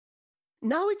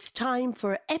Now it's time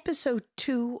for episode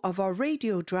 2 of our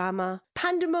radio drama,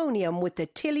 Pandemonium with the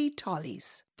Tilly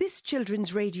Tollies. This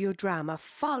children's radio drama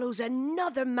follows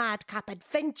another madcap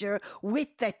adventure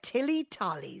with the Tilly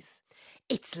Tollies.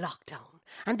 It's lockdown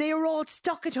and they are all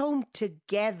stuck at home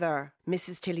together.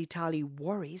 Mrs. Tilly Tolly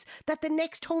worries that the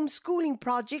next homeschooling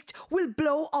project will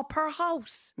blow up her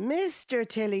house. Mr.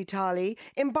 Tilly Tolly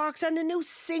embarks on a new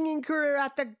singing career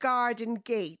at the Garden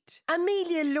Gate.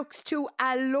 Amelia looks to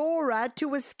Alora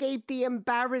to escape the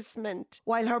embarrassment,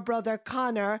 while her brother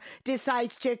Connor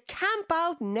decides to camp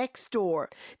out next door.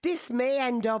 This may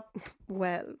end up,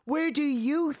 well, where do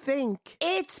you think?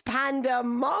 It's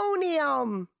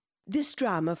pandemonium! This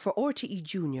drama for RTE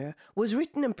Junior was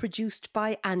written and produced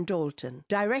by Anne Dalton,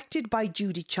 directed by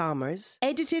Judy Chalmers,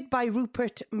 edited by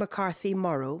Rupert McCarthy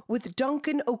Morrow, with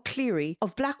Duncan O'Cleary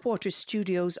of Blackwater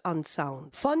Studios on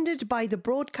sound, funded by the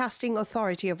Broadcasting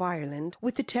Authority of Ireland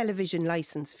with the television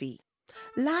licence fee.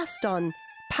 Last on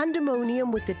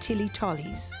Pandemonium with the Tilly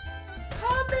Tollies.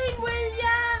 Come in, will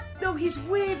ya? No, he's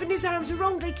waving his arms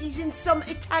around like he's in some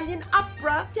Italian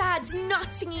opera. Dad's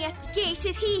not singing at the gate,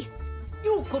 is he?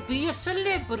 You could be a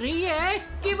celebrity, eh?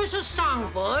 Give us a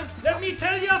song, bud. Let me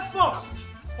tell you first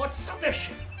what's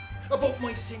special about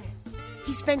my singing.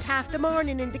 He spent half the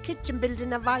morning in the kitchen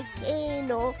building a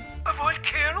volcano. A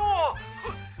volcano?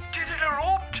 Did it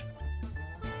erupt?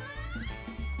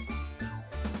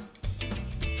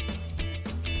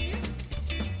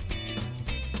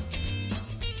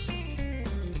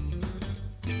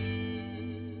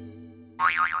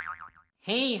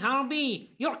 Hey,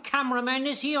 Harvey, your cameraman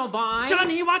is here, boy.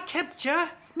 Johnny, what kept you?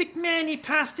 McMahony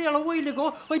passed there a while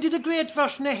ago. I did a great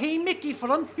version of Hey Mickey for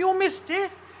him. You missed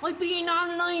it. I've been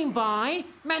online, boy,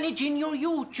 managing your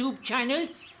YouTube channel.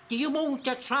 Do you want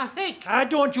the traffic?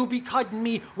 Don't you be kidding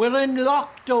me. We're in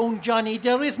lockdown, Johnny.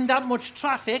 There isn't that much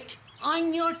traffic.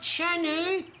 On your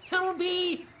channel,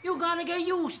 Harvey, you gotta get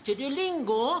used to the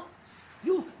lingo.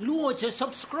 You've loads of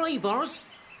subscribers.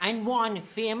 And one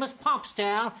famous pop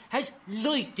star has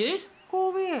liked it. Go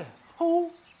away.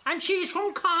 Who? And she's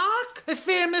from Cork. A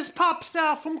famous pop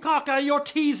star from Cork. You're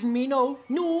teasing me, no?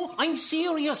 No, I'm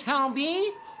serious, Harvey.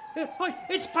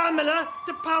 It's Pamela,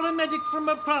 the paramedic from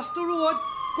across the road.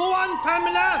 Go on,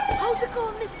 Pamela. How's it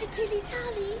going, Mr. Tilly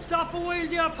Tolly? Stop a while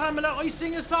there, Pamela. I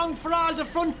sing a song for all the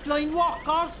frontline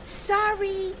workers.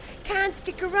 Sorry, can't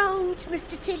stick around,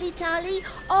 Mr. Tilly Tolly.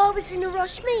 Always in a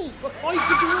rush, me. I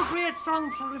could do a great song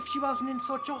for her if she wasn't in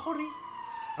such a hurry.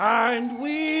 And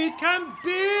we can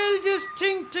build this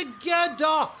thing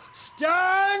together,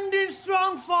 standing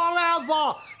strong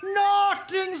forever.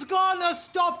 Nothing's gonna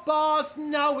stop us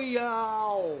now,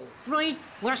 yo. Right,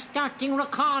 we're starting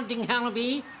recording,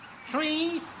 Harvey.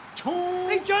 3, 2...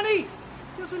 Hey, Johnny,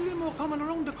 there's a limo coming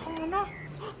around the corner.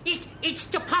 It's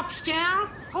the pop star.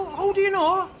 How do you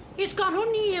know? It's got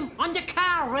her name on the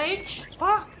car, Reg.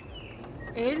 What?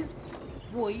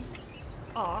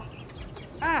 Lyra.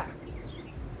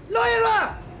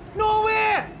 Lyra! No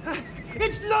way!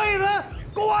 It's Lyra!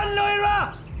 Go on,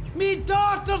 Lyra! Me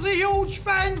daughter's a huge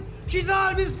fan. She's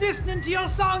always listening to your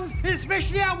songs,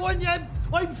 especially that one.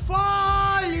 I'm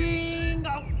falling.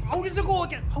 How does it go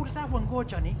again? How does that one go,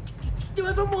 Johnny? Do you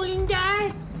ever mind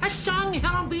that? A song,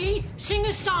 Harvey. Sing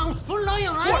a song for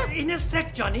Lyra. What? In a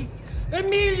sec, Johnny.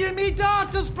 Amelia, me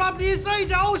daughter's probably inside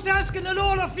the house asking a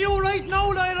load of you right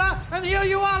now, Lyra. And here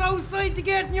you are outside to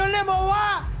get in your limo,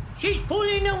 what? She's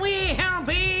pulling away,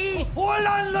 Harvey. Hold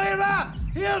on, Lyra.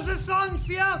 Here's a song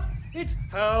for you. It's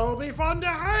Herbie from the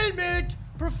Helmet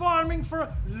performing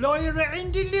for Lyra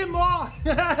in the limo.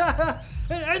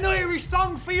 An Irish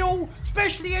song for you,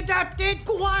 specially adapted.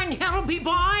 Go on, Herbie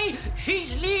boy.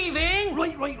 She's leaving.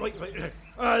 Right.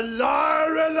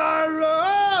 Lyra,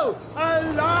 Lyra,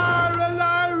 Lyra,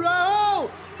 Lyra,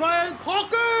 crying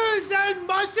cockles and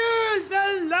mussels,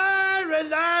 Lyra,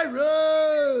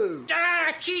 Lyra.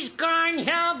 She's gone,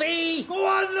 Herbie. Go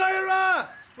on, Lyra.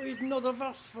 Wait, another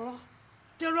verse for her.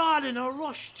 They're all in a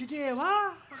rush today,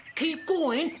 huh? Keep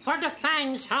going for the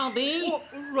fans, Herbie. Oh,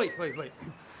 right.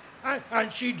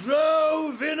 And she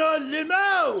drove in a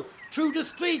limo through the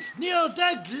streets near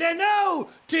the Gleno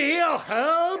to hear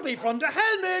Herbie from the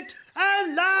Helmet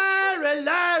and Lyra,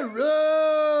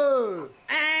 Lyra.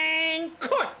 And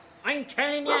cut. I'm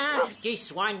telling ya,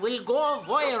 this one will go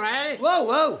viral.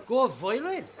 Whoa, go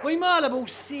viral? I'm all about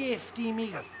safety,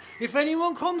 me. If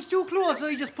anyone comes too close,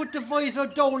 I just put the visor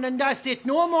down and that's it.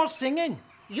 No more singing.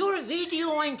 Your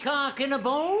video I'm talking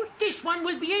about, this one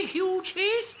will be a huge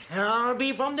hit.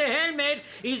 Herbie from the Helmet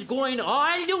is going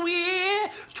all the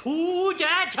way to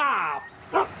the top.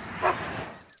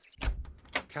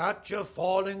 Catch a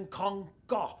falling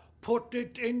conker, put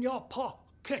it in your pocket.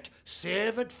 Kit,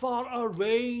 save it for a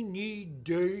rainy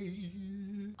day.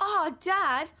 Oh,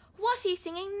 Dad, what are you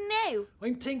singing now?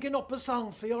 I'm thinking up a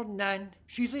song for your nan.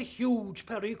 She's a huge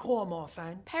Perry Como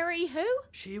fan. Perry who?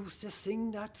 She used to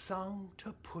sing that song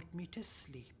to put me to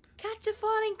sleep. Catch a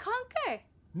Falling Conquer.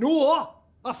 No,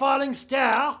 a falling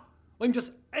star. I'm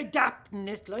just adapting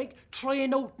it, like,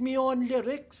 trying out me own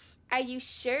lyrics. Are you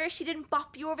sure she didn't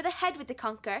bop you over the head with the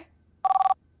conker?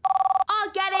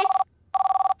 I'll get it.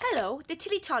 Hello, the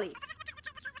Tilly Tollies.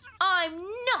 I'm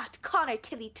not Connor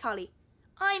Tilly Tolly.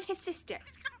 I'm his sister.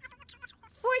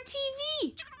 For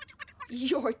TV.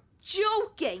 You're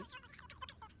joking.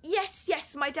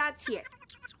 Yes, my dad's here.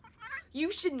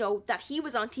 You should know that he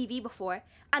was on TV before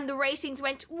and the ratings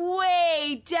went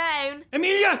way down.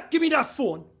 Amelia, give me that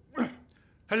phone.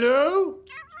 Hello?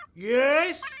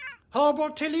 Yes?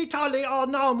 Herbert Tilly Tolly, or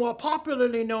now more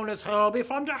popularly known as Herbie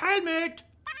from the Helmet.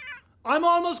 I'm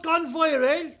almost gone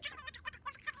viral.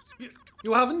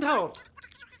 You haven't heard?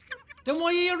 Then why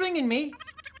are you ringing me?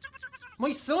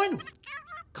 My son,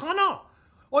 Connor.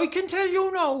 I can tell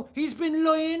you now, he's been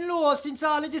lying low since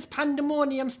all of this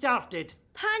pandemonium started.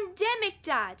 Pandemic,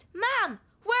 Dad. Ma'am,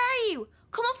 where are you?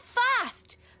 Come up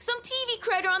fast. Some TV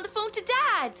crowd are on the phone to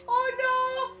Dad. Oh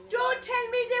no! Don't tell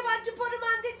me they want to put him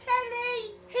on the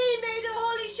telly! He made a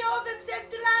holy show of himself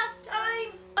the last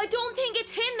time! I don't think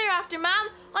it's him they're after, ma'am.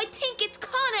 I think it's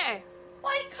Connor.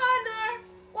 Why, Connor?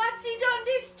 What's he done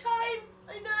this time?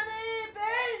 I'm not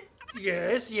able.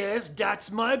 Yes,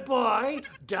 that's my boy.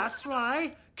 That's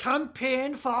right.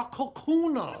 Campaign for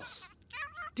cocooners.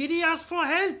 Did he ask for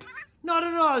help? Not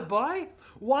at all, boy.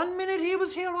 1 minute he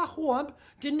was here at home,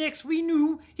 the next we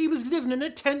knew he was living in a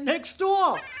tent next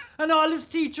door. And all his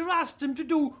teacher asked him to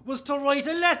do was to write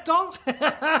a letter.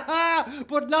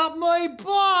 But not my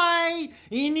boy.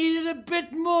 He needed a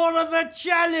bit more of a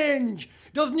challenge.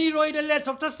 Doesn't he write a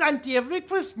letter to Santa every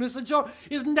Christmas? And sure,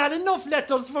 isn't that enough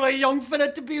letters for a young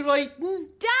fella to be writing?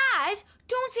 Dad,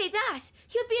 don't say that.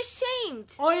 He'll be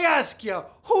ashamed. I ask you,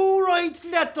 who writes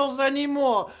letters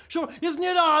anymore? Sure, isn't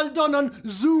it all done on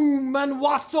Zoom and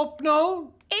WhatsApp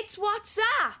now? It's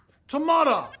WhatsApp.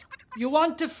 Tomorrow, you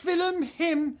want to film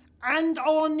him and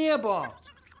our neighbour?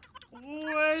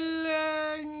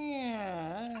 Well,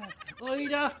 yeah.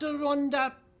 I'd have to run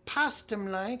that past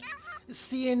him, like,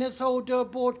 seeing as how they're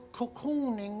both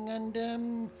cocooning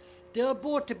and they're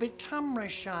both a bit camera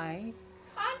shy.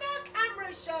 I'm not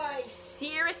camera shy.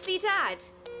 Seriously, Dad?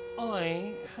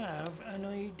 I have an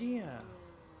idea.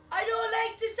 I don't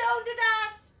like the sound of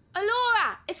that.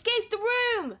 Alora, escape the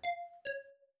room.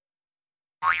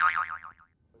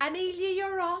 Amelia,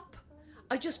 you're up.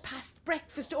 I just passed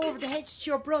breakfast over the hedge to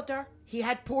your brother. He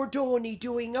had poor Donny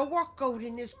doing a workout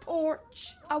in his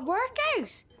porch. A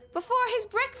workout? Before his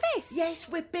breakfast? Yes,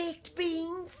 with baked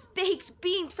beans. Baked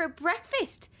beans for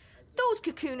breakfast? Those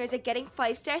cocooners are getting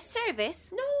 5-star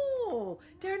service. No,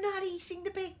 they're not eating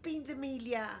the baked beans,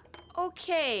 Amelia.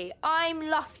 Okay, I'm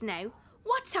lost now.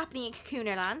 What's happening in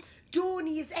Cocoonerland?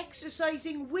 Donny is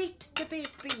exercising with the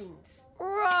baked beans.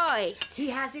 Right. He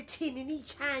has a tin in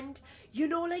each hand, you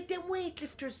know, like them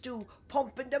weightlifters do,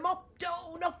 pumping them up,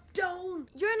 down.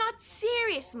 You're not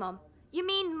serious, Mum. You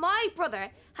mean my brother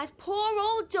has poor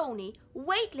old Donny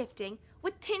weightlifting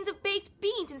with tins of baked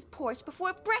beans in his porch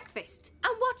before breakfast?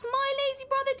 And what's my lazy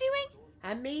brother doing?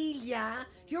 Amelia,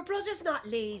 your brother's not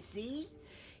lazy.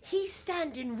 He's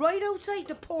standing right outside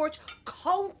the porch,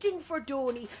 counting for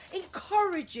Donny,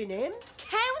 encouraging him.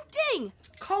 Counting?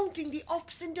 Counting the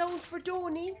ups and downs for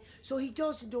Donny, so he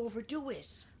doesn't overdo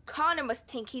it. Connor must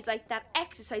think he's like that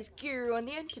exercise guru on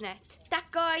the internet.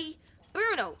 That guy,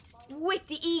 Bruno, with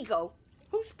the ego.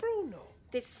 Who's Bruno?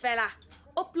 This fella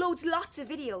uploads lots of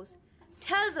videos.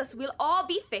 Tells us we'll all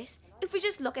be fit if we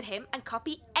just look at him and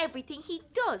copy everything he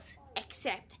does.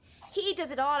 Except he does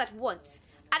it all at once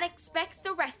and expects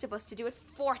the rest of us to do it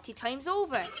 40 times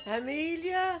over.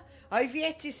 Amelia, I've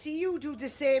yet to see you do the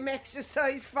same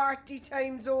exercise 40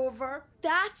 times over.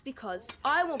 That's because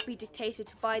I won't be dictated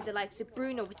to by the likes of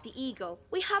Bruno with the ego.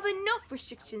 We have enough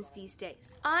restrictions these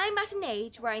days. I'm at an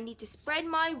age where I need to spread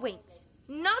my wings,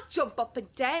 not jump up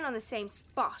and down on the same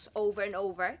spot over and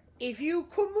over. If you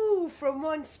could move from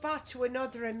one spot to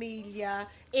another, Amelia,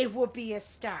 it would be a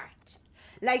start.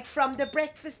 Like from the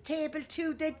breakfast table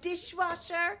to the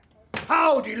dishwasher.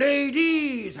 Howdy,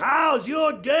 ladies! How's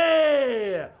your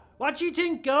day? What do you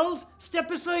think, girls? Step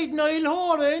aside, Niall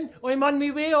Horan. I'm on my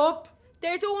way up.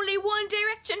 There's only one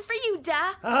direction for you,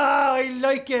 Da. Ah, I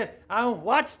like it. And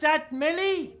what's that,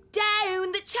 Millie?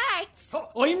 Down the charts.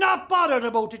 I'm not bothered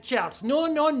about the charts.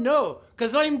 No.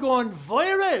 Because I'm going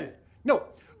viral. No,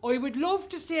 I would love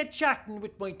to stay chatting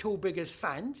with my two biggest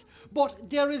fans, but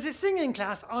there is a singing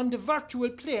class on the virtual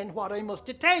plane what I must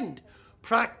attend.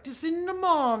 Practice in the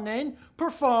morning,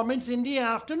 performance in the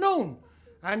afternoon.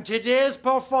 And today's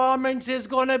performance is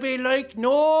gonna be like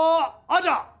no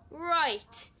other.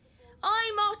 Right.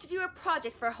 I'm off to do a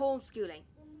project for homeschooling.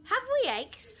 Have we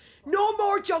eggs? No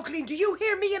more juggling, do you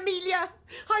hear me, Amelia?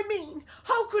 I mean,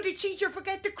 how could a teacher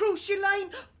forget the crucial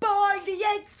line, boil the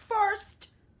eggs first?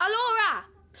 Alora,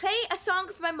 play a song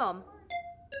for my mum.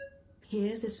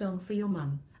 Here's a song for your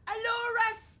mum.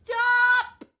 Alora,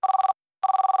 stop!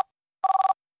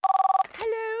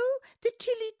 Hello, the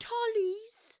Tilly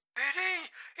Tollies. Biddy,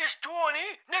 it's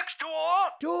Tony next door.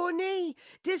 Donny,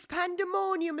 this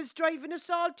pandemonium is driving us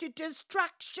all to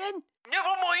distraction.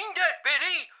 Never mind that,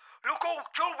 Biddy. Look out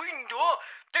your window.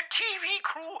 The TV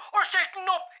crew are setting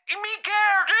up in me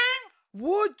garden.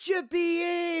 Would you be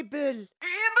able?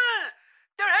 Abel,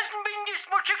 there hasn't been this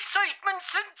much excitement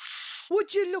since...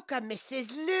 Would you look at Mrs.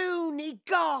 Looney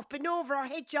gawping over her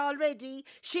hedge already?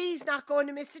 She's not going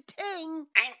to miss a thing.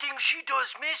 Anything she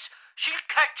does miss, she'll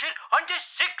catch it on the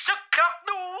 6 o'clock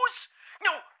news.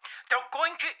 No, they're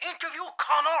going to interview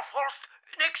Connor first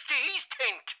next to his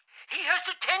tent. He has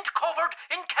the tent covered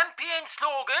in campaign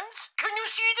slogans. Can you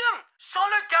see them?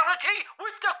 Solidarity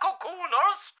with the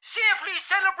cocooners. Safely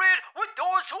celebrate with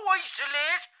those who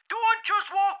isolate. Don't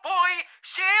just walk by.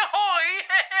 Say hi.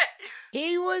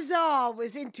 He was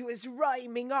always into his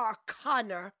rhyming, our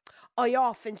Connor. I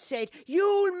often said,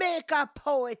 you'll make a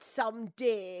poet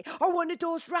someday. Or one of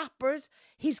those rappers.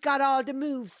 He's got all the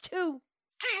moves too.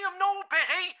 See him now,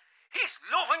 Betty. He's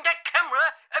loving that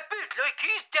camera a bit like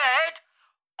his dad.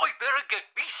 I better get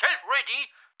myself ready.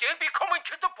 They'll be coming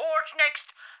to the porch next,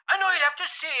 and I'll have to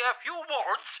say a few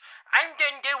words, and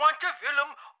then they want to film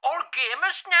our game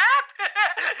of snap.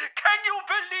 Can you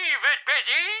believe it,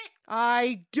 Betty?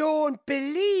 I don't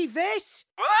believe it.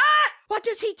 What? What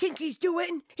does he think he's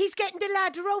doing? He's getting the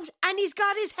ladder out and he's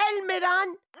got his helmet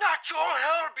on. Not your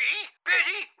Herbie.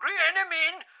 Betty, rein him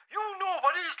in. You know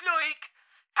what he's like.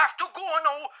 Have to go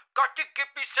now. Got to give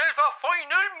myself a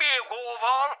final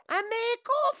makeover. A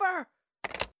makeover?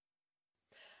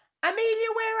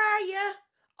 Amelia, where are you?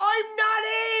 I'm not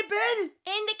able.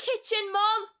 In the kitchen,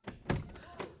 Mum.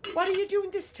 What are you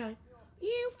doing this time?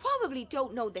 You probably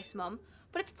don't know this, Mum,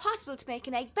 but it's possible to make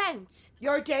an egg bounce.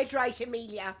 You're dead right,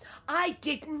 Amelia. I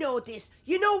didn't know this.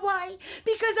 You know why?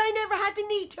 Because I never had the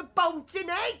need to bounce an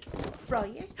egg. Fry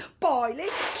it, boil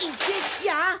it, eat it,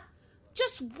 yeah.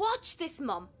 Just watch this,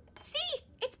 Mum. See,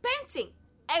 it's bouncing.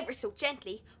 Ever so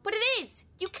gently, but it is.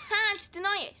 You can't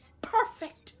deny it.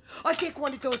 Perfect. I'll take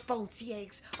one of those bouncy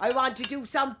eggs. I want to do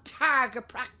some target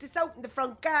practice out in the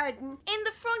front garden. In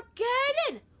the front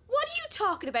garden? What are you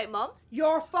talking about, Mum?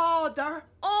 Your father.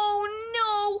 Oh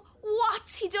no!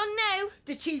 What's he done now?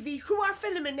 The TV crew are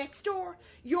filming next door.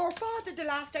 Your father, the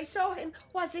last I saw him,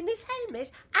 was in his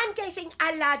helmet and getting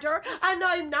a ladder, and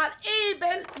I'm not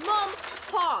able. Mum,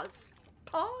 pause.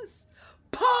 Pause.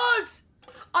 Pause!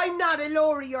 I'm not a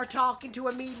Laurie you're talking to,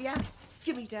 Amelia.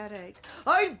 Give me that egg.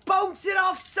 I'll bounce it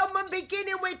off someone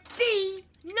beginning with D.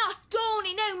 Not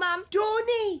Donny now, Ma'am.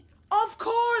 Donny. Of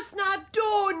course not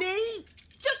Donny.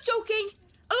 Just joking.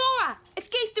 Alora,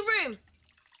 escape the room.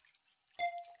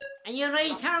 And you're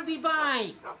right, Harvey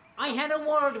Boy. I had a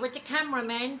word with the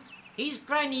cameraman. His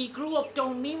granny grew up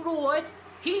down me road.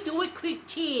 He'll do a quick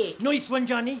take. Nice one,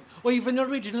 Johnny. I've an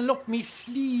original up me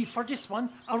sleeve for this one.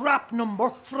 A rap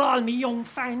number for all me young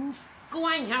fans. Go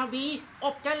on, Harvey.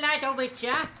 Up the ladder with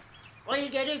ya. I'll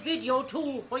get a video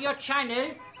too for your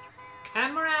channel.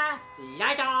 Camera,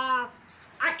 ladder,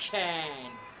 action.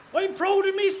 I'm proud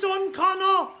of me son,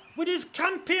 Connor. With his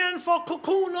campaign for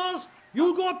cocooners.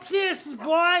 You go places,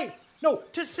 boy. Now,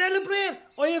 to celebrate,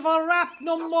 I have a rap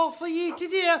number for you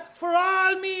today for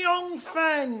all me young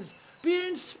fans. Be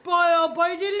inspired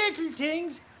by the little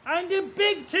things, and the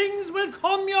big things will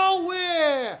come your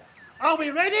way. Are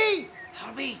we ready?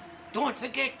 Harvey, don't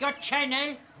forget your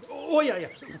channel. Oh, yeah.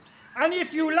 And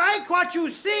if you like what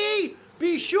you see,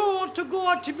 be sure to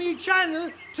go to me channel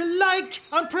to like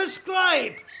and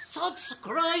prescribe.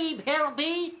 Subscribe,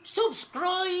 Herbie.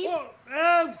 Subscribe.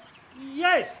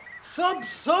 Yes.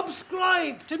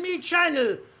 Subscribe to me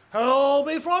channel. Hello,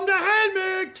 me from the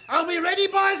helmet. Are we ready,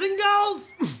 boys and girls?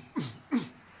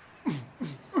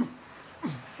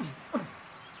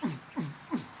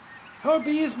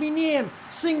 Herbie is me name,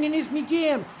 singing is me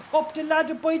game. up the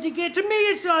ladder by the gate. To me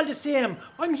it's all the same.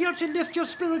 I'm here to lift your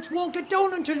spirits, won't get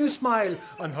down until you smile.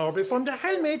 I'm Herbie from the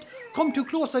helmet. Come too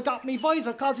close, I got me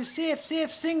visor, cause it's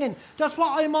safe singing. That's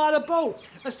what I'm all about.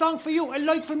 A song for you, a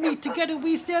light for me. Together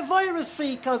we stay virus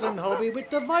free, cause I'm Herbie with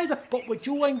the visor. But with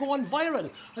you I'm going viral.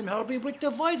 I'm Herbie with the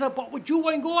visor, but with you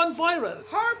I'm going viral.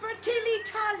 Herbert Tilly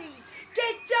Tolly,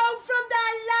 get down from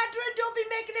that ladder and don't be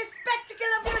making a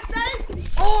spectacle of yourself.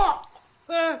 Oh!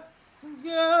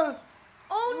 Yeah.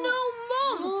 Oh no,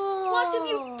 Mum! What have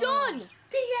you done?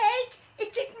 The egg,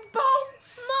 it didn't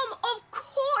bounce. Mum, of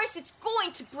course it's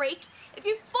going to break if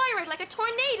you fire it like a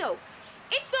tornado.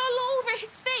 It's all over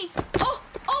his face. Oh,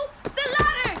 the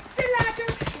ladder! The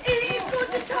ladder, it is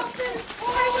going to topple.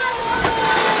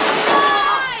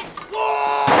 Dad!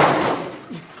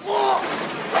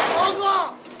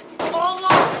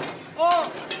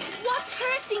 What's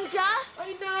hurting, Dad?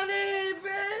 I'm not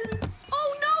able.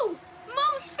 Oh no!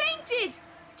 Mum's fainted!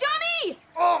 Johnny!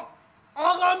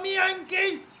 Oh, me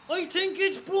ankle. I think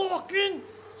it's broken.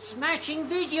 Smashing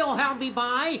video, Herbie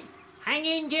boy. Hang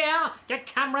in there. The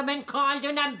cameraman called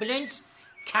an ambulance.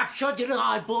 Captured it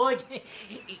all, bud.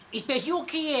 Is Betty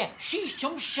okay? She's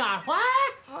some shot,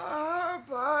 what?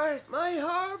 Herbert, my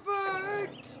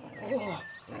Herbert. Oh,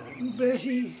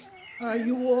 Betty, are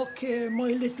you okay,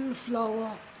 my little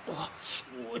flower? Oh,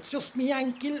 it's just me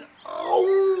ankle.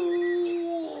 Oh,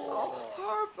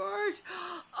 Herbert,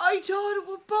 I thought it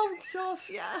would bounce off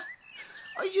ya.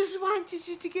 I just wanted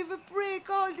you to give a break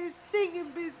all this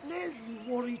singing business. You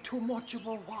worry too much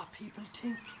about what people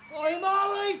think. I'm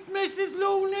all right, Mrs.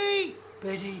 Looney.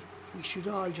 Betty, we should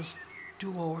all just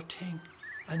do our thing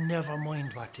and never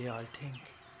mind what they all think.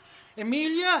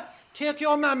 Amelia, take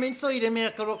your mum inside and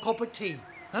make her a cup of tea.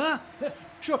 Huh?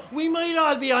 Sure, we might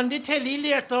all be on the telly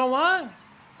later on.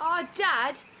 Oh,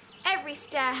 Dad, every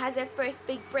star has her first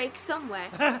big break somewhere.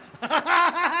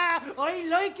 I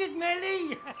like it,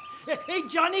 Melly. Hey,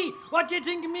 Johnny, what do you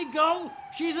think of me girl?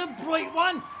 She's a bright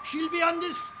one. She'll be on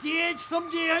the stage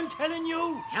someday, I'm telling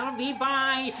you. Herbie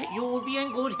boy, you'll be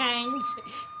in good hands.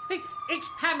 Hey, it's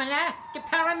Pamela, the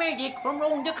paramedic from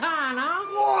round the corner.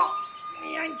 Whoa,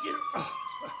 me ankle.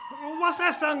 What's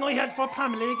that song I had for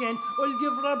Pamela again? I'll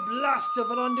give her a blast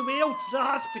of it on the way out to the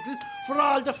hospital for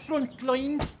all the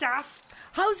frontline staff.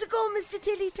 How's it going, Mr.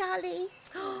 Tilly Tolly?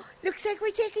 Looks like we're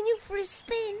taking you for a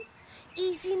spin.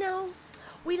 Easy now.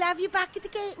 We'll have you back at the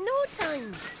gate in no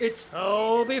time. It's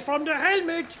Herbie from the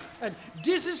helmet, and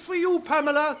this is for you,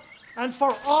 Pamela, and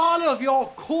for all of your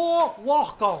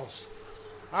co-workers.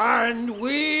 And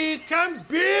we can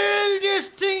build this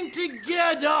thing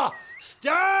together,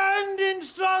 standing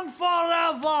strong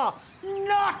forever.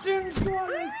 Nothing's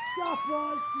gonna stop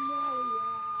us now.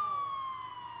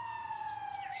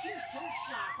 She's some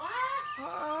shot,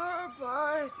 what?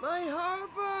 Herbert, my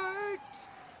Herbert.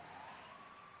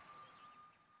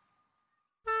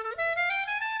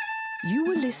 You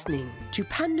were listening to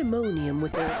Pandemonium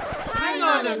with the... Hang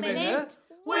on a minute.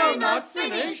 We're not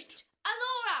finished.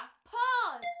 Alora,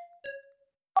 pause.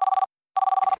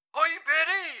 Hi,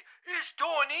 Betty. It's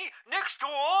Tony next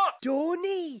door.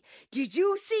 Donny, did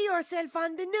you see yourself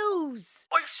on the news?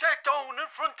 I sat down in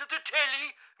front of the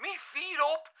telly, me feet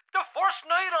up. The first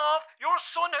night off your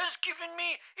son has given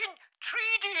me in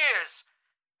 3 days.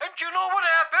 And you know what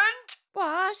happened?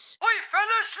 What? I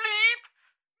fell asleep.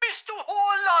 Missed a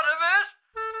whole lot of it.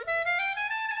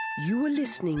 You were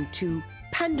listening to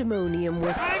Pandemonium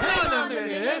with... Hang on a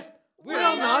minute.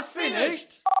 We're not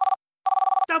finished.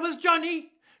 That was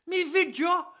Johnny. Me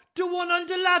video. The one on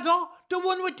the ladder. The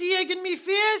one with the egg in me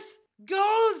face.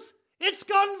 Girls, it's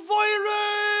gone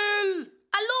viral.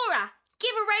 Alora,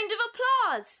 give a round of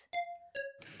applause.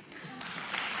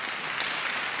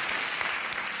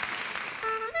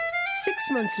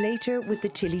 Six months later with the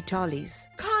Tilly Tollies.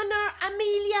 Connor,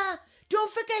 Amelia,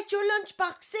 don't forget your lunch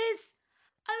boxes.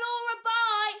 Alora,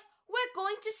 bye. We're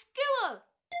going to school.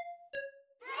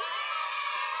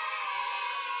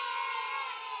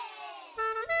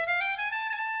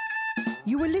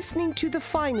 You were listening to the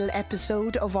final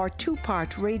episode of our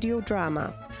two-part radio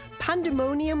drama.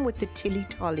 Pandemonium with the Tilly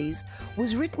Tollies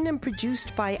was written and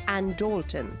produced by Anne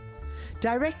Dalton,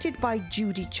 directed by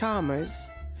Judy Chalmers,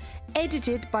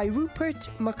 edited by Rupert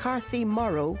McCarthy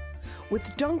Morrow,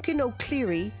 with Duncan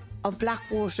O'Cleary of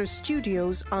Blackwater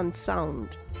Studios on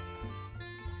sound.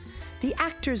 The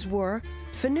actors were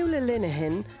Fionnuala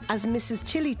Linehan as Mrs.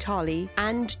 Tilly Tolly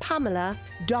and Pamela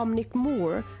Dominic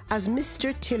Moore as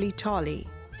Mr. Tilly Tolly,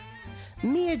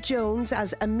 Mia Jones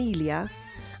as Amelia,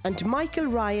 and Michael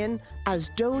Ryan as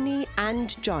Donny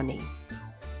and Johnny.